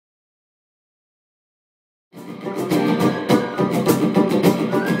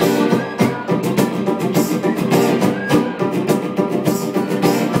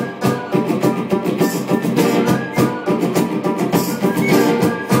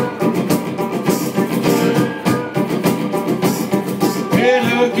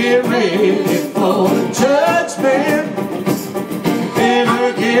Get ready for the judgment.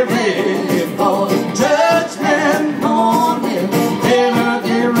 Better get ready for the judgment morning. Better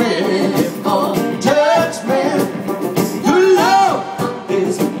get ready for the judgment. The Lord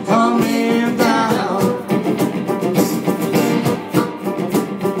is coming down.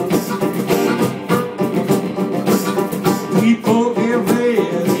 People get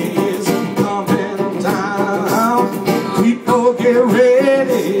ready, it's coming down. People get ready.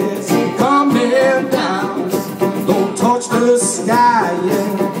 It's coming down. Don't touch the sky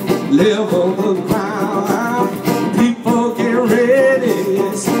and level the ground. People get ready.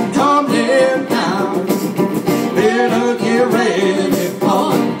 It's coming down. Better get ready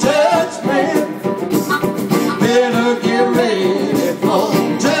for judgment. Better get ready for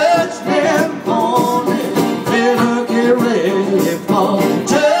judgment morning. Better get ready for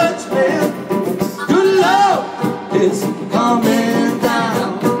judgment. Good Lord is coming down.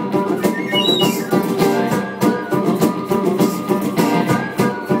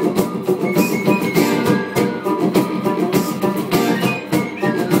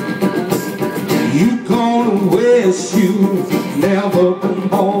 You gonna wish you've never been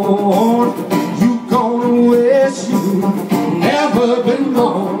born. You gonna wish you've never been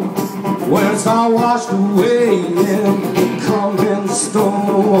born. When it's all washed away and come in the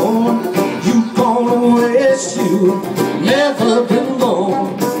storm. You gonna wish you've never been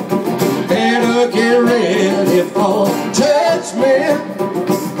born. Better get ready for judgment.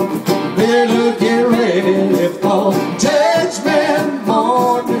 Better get ready for judgment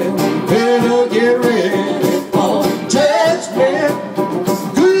morning. Better get ready for judgment.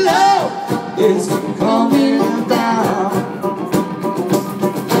 Good Lord is coming down.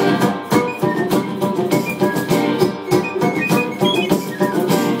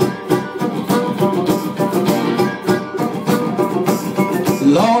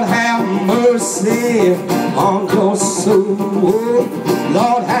 Lord have mercy on your soul.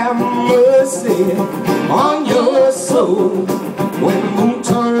 Lord have mercy on your soul. When the moon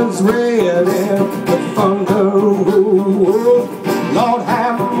turns red and the thunder rolls, Lord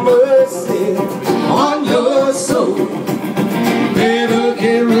have mercy on your soul. Better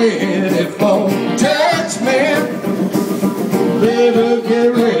get ready for judgment. Better get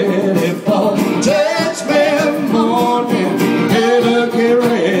ready for judgment morning. Better get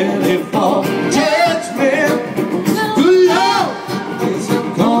ready for judgment. Good Lord is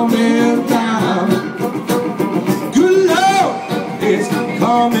coming down. Good Lord is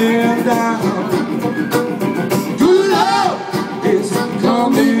coming down. Good Lord is coming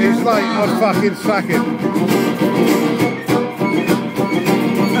down. It's like not fucking sucking.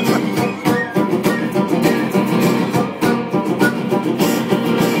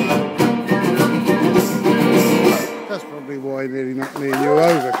 That's probably why nearly knocked me and you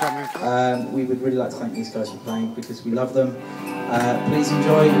over coming through. We would really like to thank these guys for playing because we love them. Please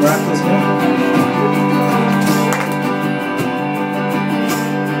enjoy Miraculous Mule.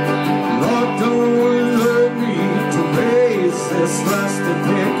 Lord, don't let me to raise this rusted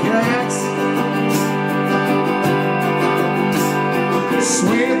pickaxe.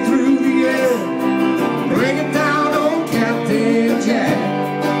 Swing it through the air, bring it down on Captain Jack.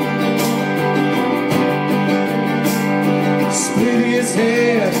 Split his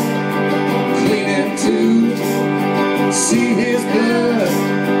head, clean it too. See his blood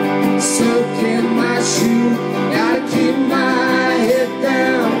soak in my shoe.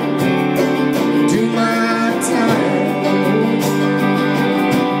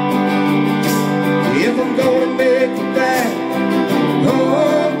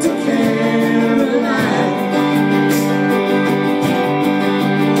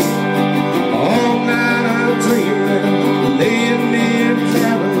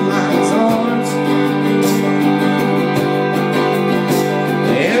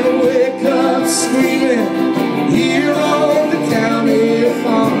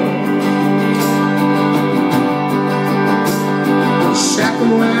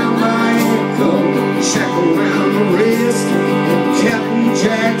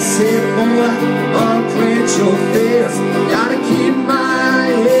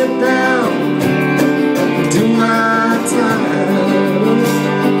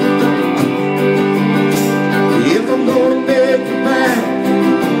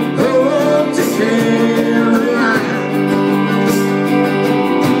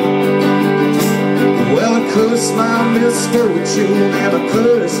 curse my misfortune and I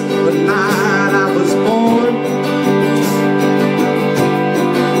curse the night I was born.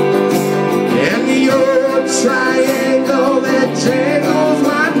 And your triangle that jangles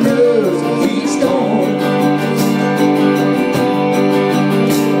my nerves, he's gone.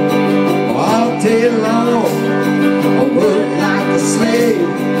 All day long I work like a slave,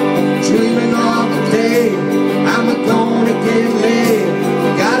 dreaming of the day I'm gonna get laid.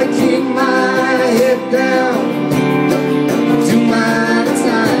 Gotta keep my head down, do my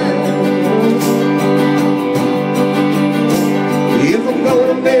time. If I'm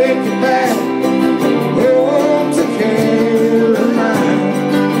gonna make it back home to Carolina,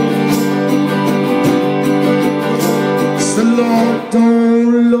 so Lord,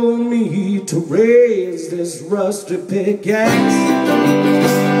 don't load me to raise this rusty pickaxe.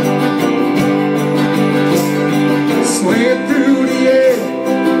 Swing through the air,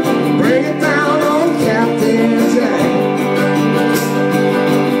 bring it down on Captain Jack.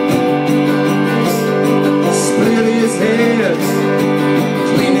 Split his head,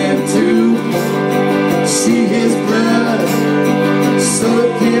 clean him too, see his blood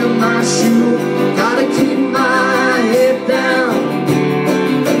soak in my shoe. Gotta keep my head down,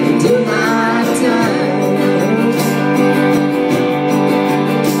 do my time.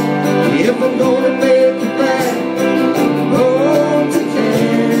 If I'm gonna make it back home to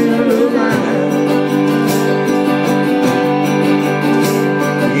Carolina,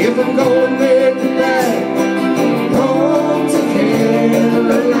 if I'm gonna make it back home to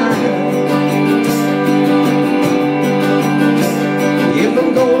Carolina, if I'm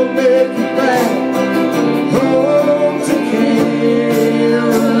gonna make it back home to Carolina.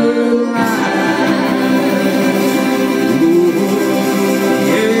 Ooh,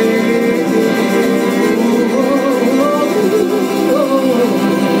 yeah.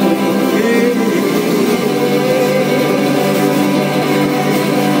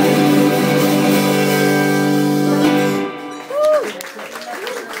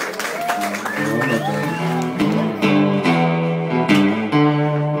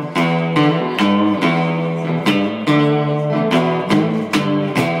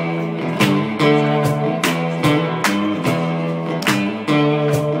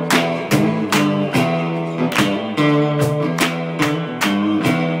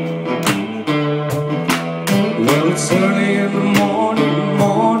 Well, it's early in the morning,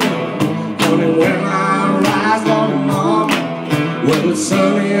 honey, when I rise, morning, morning. Well, it's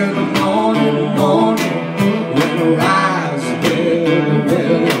early in the morning, when I rise,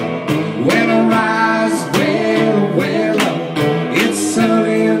 well, when I rise, well, it's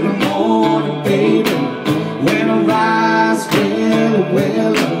early in the morning, baby. When I rise,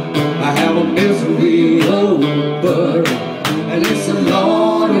 well, I have a misery over, and it's a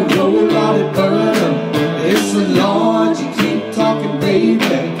Lord, a Lord, burden. It's the Lord, you keep talking, baby.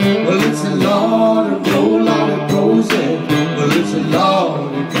 Well, it's the Lord, a roll out of roses. Well, it's the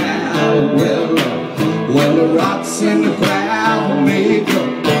Lord, a cow, well, the rocks in the ground make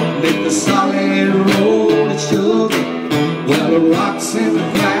the solid road of sugar. Well, the rocks in the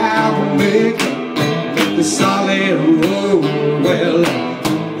ground make the solid road. Well,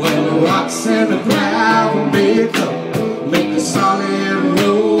 the rocks in the ground make the solid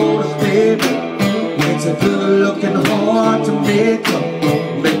road, baby. It's a good-looking horn to make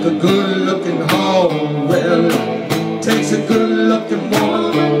a good-looking horn. Well, takes a good-looking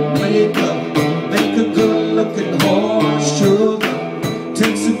woman to make a good-looking horn. Sugar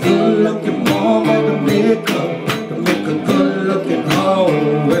takes a good-looking woman to make a good-looking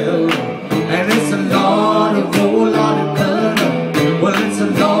horn. Well, and it's a Lord, a whole lot of burden. Well, it's a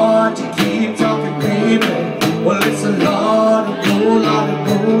Lord, you keep talking, baby. Well, it's a Lord, a whole lot of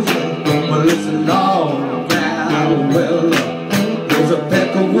roses. Well, it's a Lord, well, there's a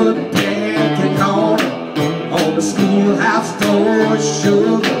peck of wood pecking on the schoolhouse door,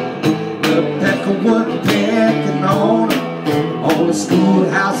 sugar. A peck of wood pecking on the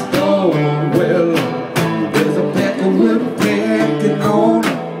schoolhouse door. Well, there's a peck of wood pecking on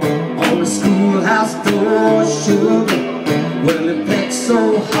the schoolhouse door, sugar. Well, it pecked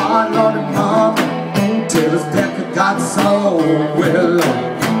so hard, Lord and Mama, till his pecker got so well.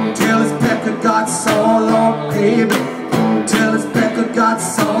 Till his pecker got so, Lord, baby. Till his pecker got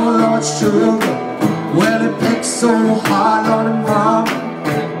so, Lord, sugar. Well, it pecked so hard, Lord and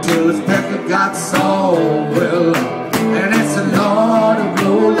Mama, till his pecker got so well. And it's a Lord, a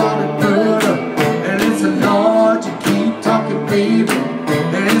roll on the burden. And it's a Lord, you keep talking, baby.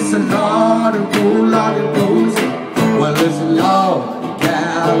 And it's a Lord, a roll on the roses. Well, it's a Lord,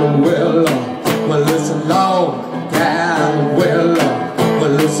 gal, well, well, it's a Lord, gal, well,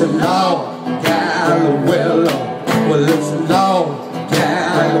 well, it's a Lord, gal. Galluella. Well, it's a long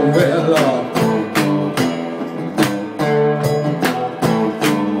Galluella.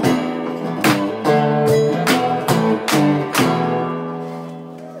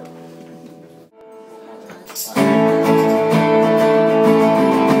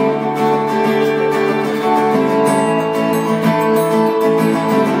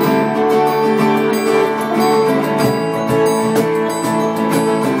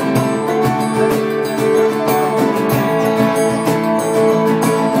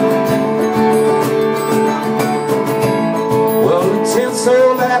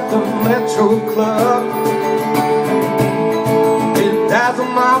 Club, it dazzled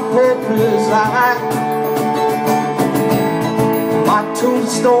my purpose eye. My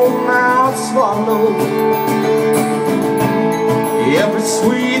tombstone now swallowed every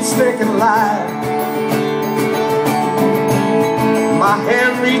sweet stinking lie. My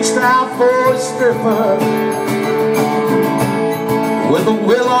hand reached out for a stripper with a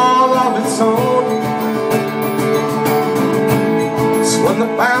will all of its own. When the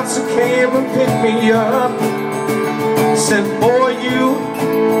bouncer came and picked me up, said, boy, you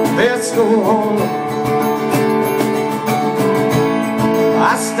best go home.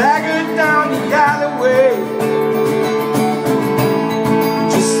 I staggered down the alleyway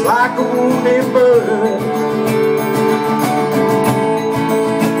just like a wounded bird.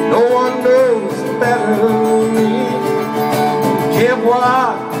 No one knows better than me. Get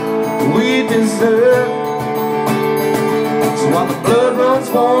what we deserve. So while the blood runs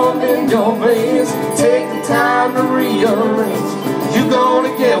warm in your veins, take the time to rearrange. You're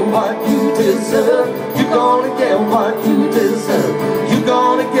gonna get what you deserve. You're gonna get what you deserve. You're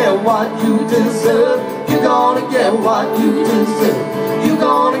gonna get what you deserve. You're gonna get what you deserve. You're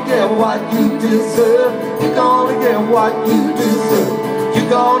gonna get what you deserve. You're gonna get what you deserve. You're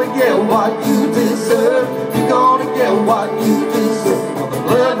gonna get what you deserve. You're gonna get what you deserve.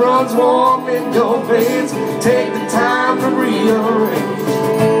 Blood runs warm in your veins. Take the time to rearrange.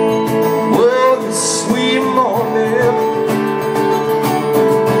 Oh, this sweet morning,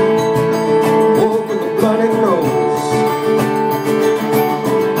 woke with a bloody nose.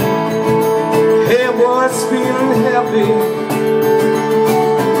 Head was feeling heavy.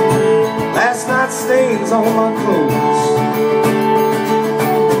 Last night's stains on my clothes.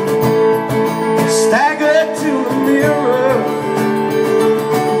 Staggered to the mirror.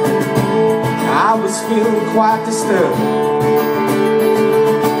 I was feeling quite disturbed.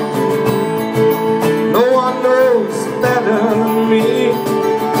 No one knows better than me.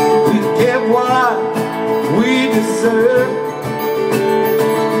 We get what we deserve.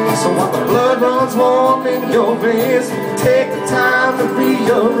 So while the blood runs warm in your veins, take the time to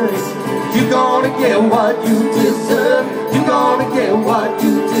rearrange. You're gonna get what you deserve. You're gonna get what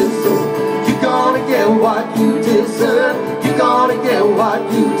you deserve. You're gonna get what you deserve. You're gonna get what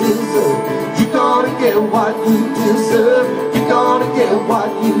you deserve. You're gonna get what you deserve. You're gonna get what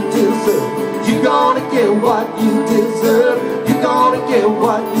you deserve. You're gonna get what you deserve. You're gonna get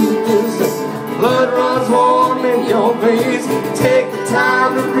what you deserve. Blood runs warm in your veins. Take the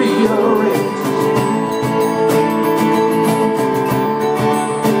time to rearrange.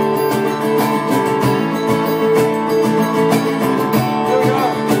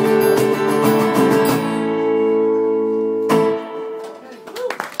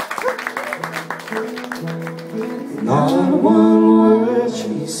 Not one word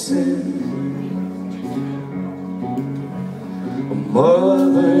she said.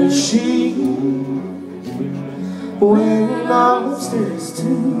 Mother, she went upstairs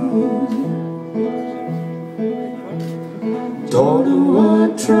too. Daughter,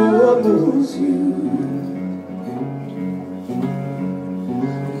 what troubles you?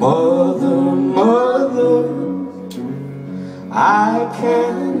 Mother, mother, I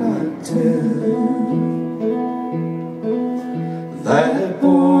cannot tell. That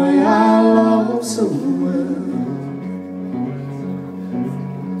boy I love so well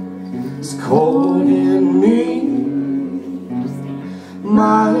is caught in me,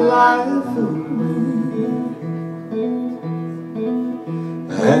 my life away.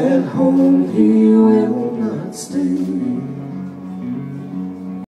 At home he will not stay.